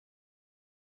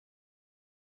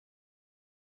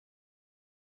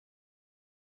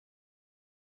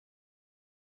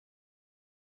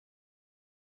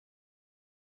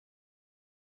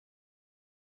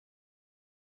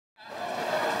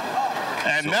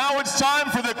And now it's time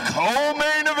for the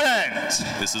co-main event.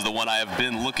 This is the one I have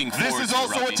been looking forward to. This is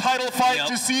also a title fight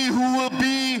to see who will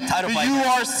be the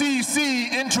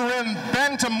URCC interim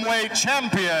bantamweight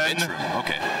champion.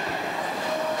 Okay.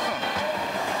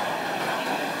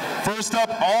 First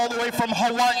up, all the way from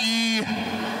Hawaii,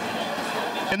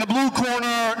 in the blue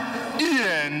corner,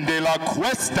 Dela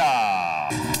Cuesta.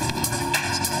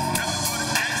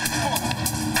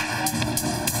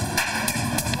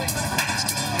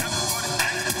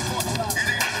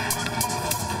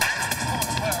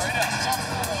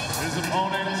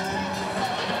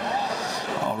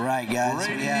 Guys,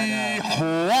 Brady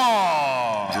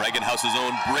Huang. Dragon House's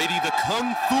own Brady, the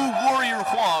Kung Fu Warrior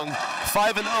Huang,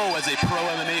 5-0 as a pro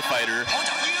MMA fighter.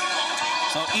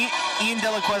 So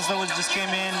Dela Cuesta just came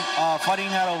in fighting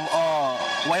out of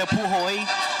Waiapu, Hawaii,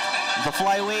 the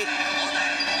flyweight.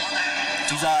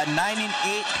 He's 9-8-0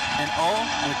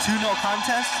 with 2 no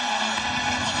contests.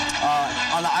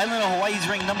 On the island of Hawaii, he's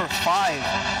ranked number 5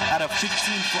 out of 15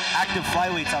 active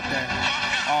flyweights out there.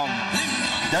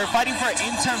 They're fighting for an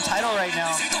interim title right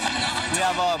now. We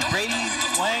have Brady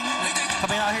Huang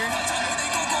coming out here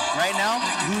right now,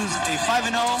 who's a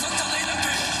 5-0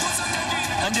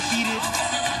 undefeated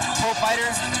pro fighter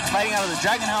fighting out of the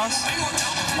Dragon House.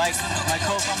 Like my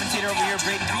co-commentator over here,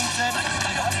 Brady Green, said,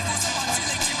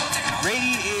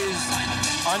 Brady is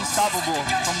unstoppable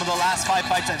from the last 5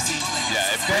 fights I've seen. Yeah,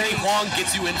 if Brady Huang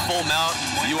gets you in full mount,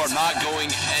 you are not going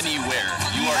anywhere.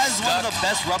 He has one of the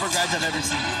best rubber guards I've ever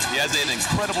seen. He has an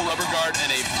incredible rubber guard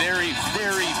and a very,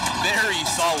 very, very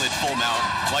solid full mount.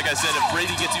 Like I said, if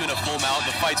Brady gets you in a full mount,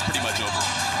 the fight's pretty much over.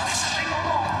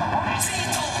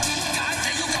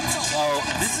 So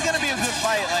this is gonna be a good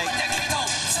fight. Like,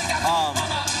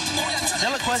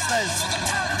 Dela Cuesta is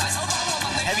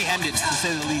heavy-handed, to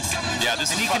say the least. Yeah,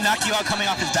 and he can knock you out coming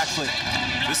off his back foot.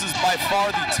 This is by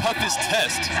far the toughest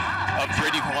test of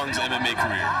Brady Huang's MMA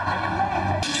career.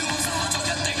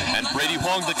 And Brady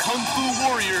Huang, the Kung Fu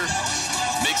Warrior,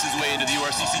 makes his way into the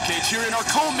URCC cage here in our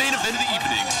co-main event of the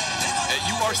evening at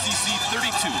URCC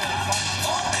 32.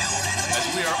 As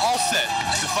we are all set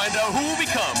to find out who will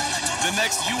become the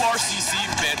next URCC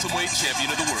bantamweight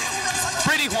champion of the world.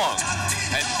 Brady Huang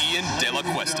and Dela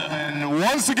Cuesta. And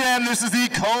once again, this is the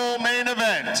co-main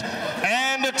event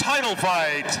and a title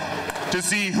fight to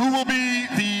see who will be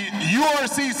the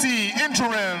URCC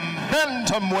interim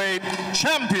bantamweight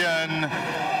champion.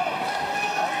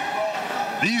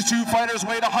 These two fighters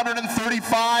weighed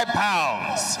 135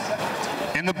 pounds.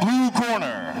 In the blue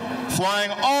corner,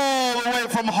 flying all the way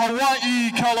from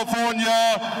Hawaii,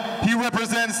 California, he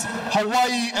represents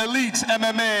Hawaii Elite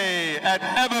MMA at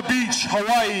Ewa Beach,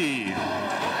 Hawaii.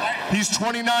 He's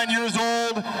 29 years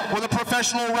old with a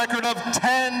professional record of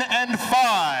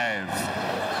 10-5.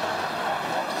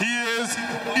 He is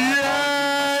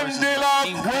Dela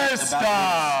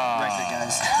Cuesta.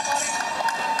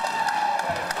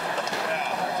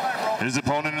 His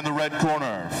opponent in the red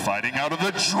corner, fighting out of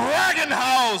the Dragon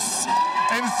House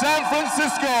in San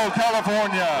Francisco,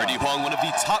 California. Brady Huang, one of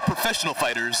the top professional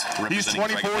fighters. He's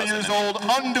 24 years old,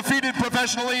 undefeated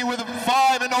professionally with a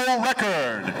 5-0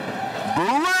 record.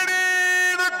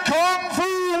 Brady, the Kung Fu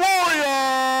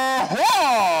Warrior,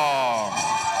 Huang.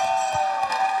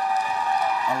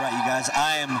 All right, you guys,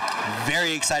 I am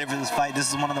very excited for this fight. This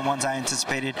is one of the ones I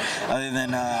anticipated, other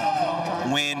than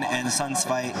Win and Sun's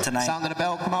fight tonight. Sound of the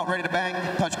bell, come out ready to bang,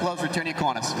 touch gloves, return your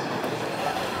corners.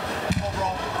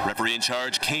 Referee in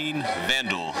charge, Kane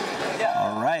Vandal.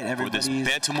 All right, everybody's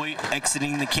bantamweight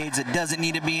exiting the cage that doesn't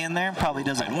need to be in there, probably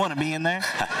doesn't want to be in there.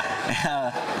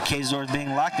 The cage door is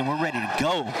being locked and we're ready to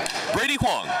go. Brady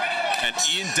Huang and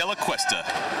Dela Cuesta.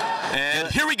 And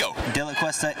here we go. Dela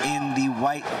Cuesta in the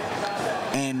white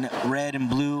and red and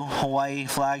blue Hawaii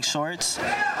flag shorts,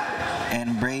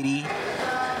 and Brady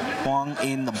Huang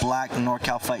in the black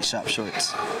NorCal Fight Shop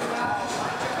shorts.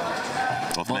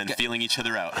 Both men feeling each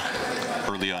other out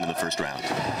early on in the first round.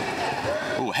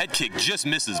 Oh, head kick just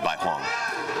misses by Huang.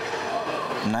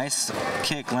 Nice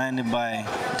kick landed by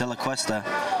Dela Cuesta.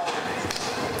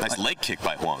 Nice leg kick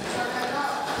by Huang.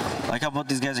 Like how both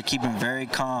these guys are keeping very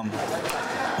calm.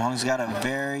 Huang's got a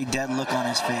very dead look on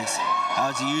his face,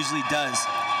 as he usually does.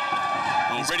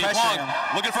 Oh, Brady Huang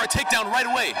looking for a takedown right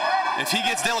away. If he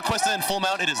gets Dela Cuesta in full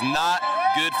mount, it is not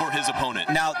good for his opponent.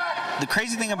 Now, the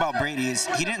crazy thing about Brady is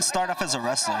he didn't start off as a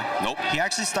wrestler. Nope. He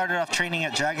actually started off training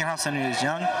at Dragon House when he was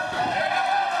young.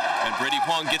 And Brady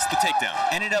Huang gets the takedown.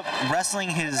 Ended up wrestling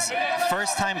his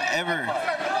first time ever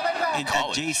at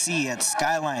JC at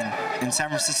Skyline in San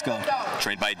Francisco.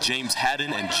 Trained by James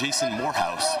Haddon and Jason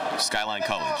Morehouse, Skyline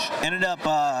College. Ended up,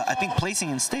 I think, placing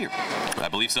in state. I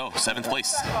believe so. 7th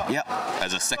place. Yep.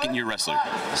 As a second-year wrestler.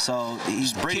 So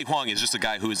Brady Huang is just a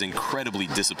guy who is incredibly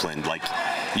disciplined. Like,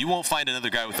 you won't find another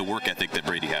guy with the work ethic that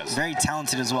Brady has. Very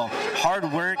talented as well.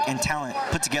 Hard work and talent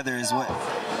put together is what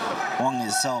Huang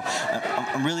is. So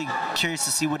I'm really curious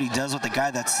to see what he does with a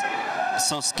guy that's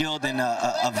so skilled and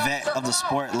a vet of the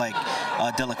sport like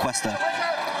Dela Cuesta.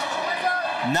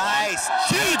 Nice.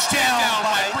 Huge down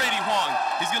by Brady Huang.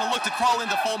 He's going to look to crawl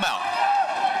into full mount.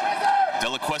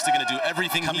 Dela Cuesta going to do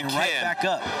everything he can back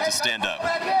up to stand up.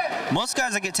 Most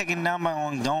guys that get taken down by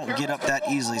Huang don't get up that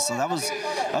easily, so that was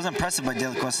impressive by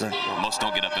Dela Cuesta. Well, most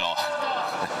don't get up at all.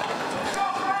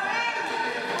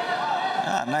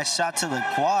 Nice shot to the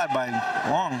quad by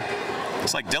Huang.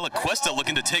 Looks like Dela Cuesta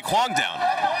looking to take Huang down.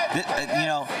 You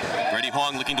know, Brady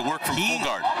Huang looking to work from full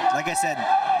guard. Like I said,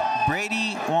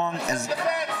 Brady Huang has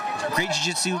great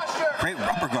jiu-jitsu, great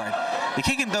rubber guard. The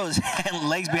kick and throw his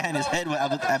legs behind his head,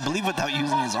 I believe, without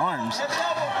using his arms.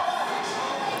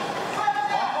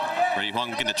 Brady Huang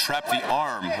looking to trap the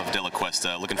arm of Dela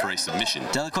Cuesta, looking for a submission.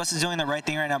 Dela Cuesta is doing the right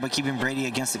thing right now by keeping Brady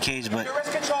against the cage, but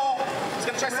looking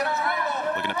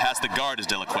to pass the guard is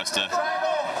Dela Cuesta.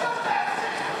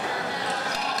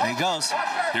 There he goes.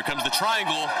 Here comes the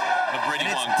triangle of Brady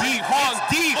Huang. Brady Huang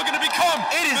looking to become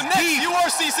the next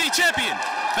URCC champion.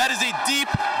 That is a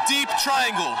deep, deep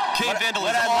triangle. Kane Vandal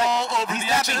is all over the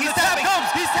action. He's tap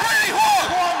comes. Brady Huang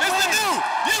is the new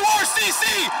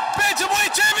URCC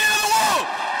bantamweight champion of the world.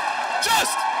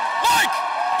 Just like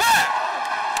that.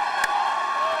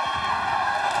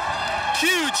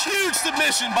 Huge, huge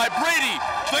submission by Brady,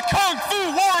 the Kung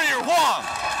Fu Warrior Huang.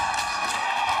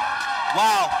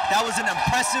 Wow, that was an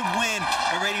impressive win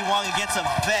by Brady Huang against a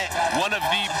vet. One of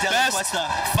the best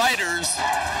fighters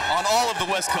on all of the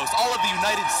West Coast, all of the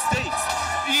United States.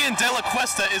 Dela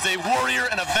Cuesta is a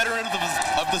warrior and a veteran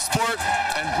of the sport,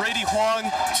 and Brady Huang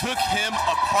took him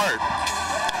apart.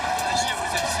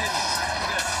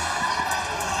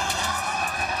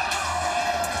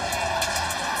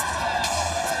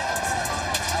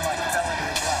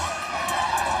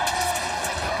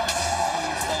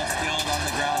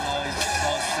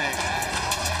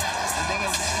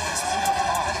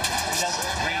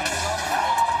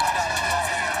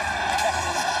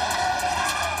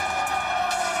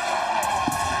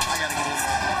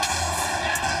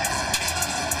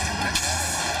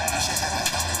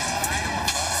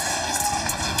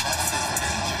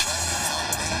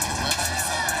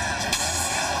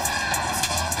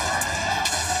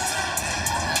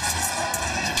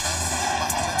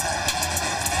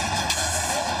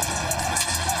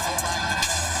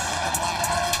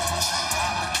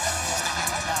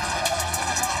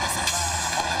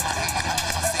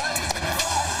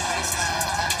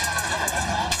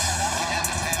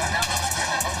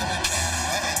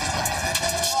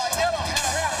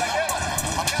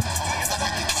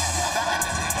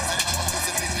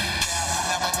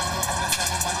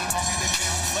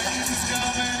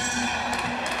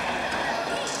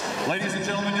 Ladies and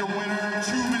gentlemen, your winner,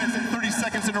 2 minutes and 30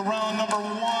 seconds into round number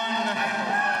 1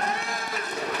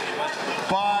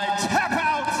 by tap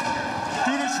out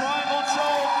through the triangle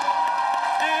choke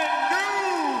and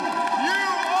new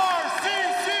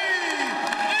URCC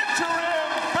interim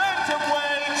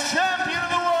bantamweight champion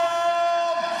of the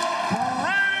world,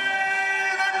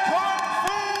 Brady the Kung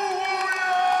Fu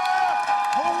Warrior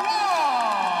Huang.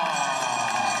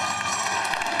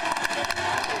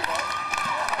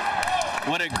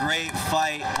 What a great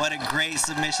fight. What a great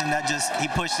submission. He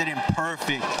pushed it in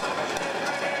perfect.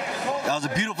 That was a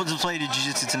beautiful display of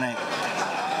jiu-jitsu tonight.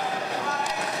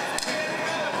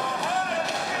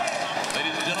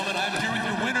 Ladies and gentlemen, I'm here with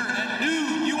your winner and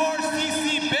new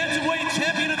URCC bantamweight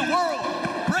champion of the world,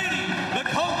 Brady the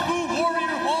Kung Fu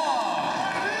Warrior Huang.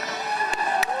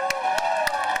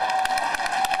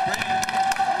 Brady,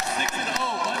 6-0,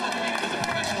 undefeated as a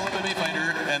professional MMA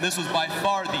fighter, and this was by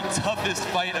far the toughest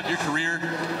fight of your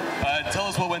career. Tell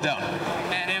us what went down.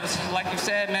 Man, it was, like you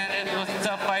said, man, it was a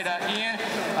tough fight. Ian,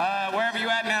 wherever you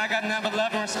at, man, I got nothing but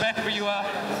love and respect for you.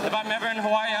 If I'm ever in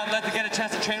Hawaii, I'd love to get a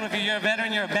chance to train with you. You're a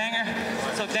veteran, you're a banger.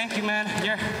 So thank you, man.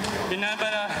 You're nothing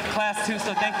but a class 2,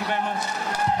 so thank you very much.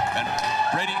 And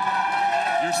Brady,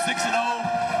 you're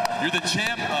 6-0. You're the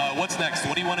champ. What's next?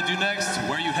 What do you want to do next?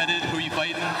 Where are you headed? Who are you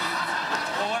fighting?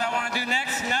 Well, what I want to do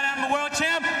next, now that I'm a world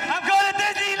champ, I'm going to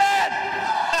Disneyland!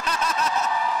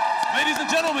 Ladies and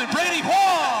gentlemen, Brady Huang.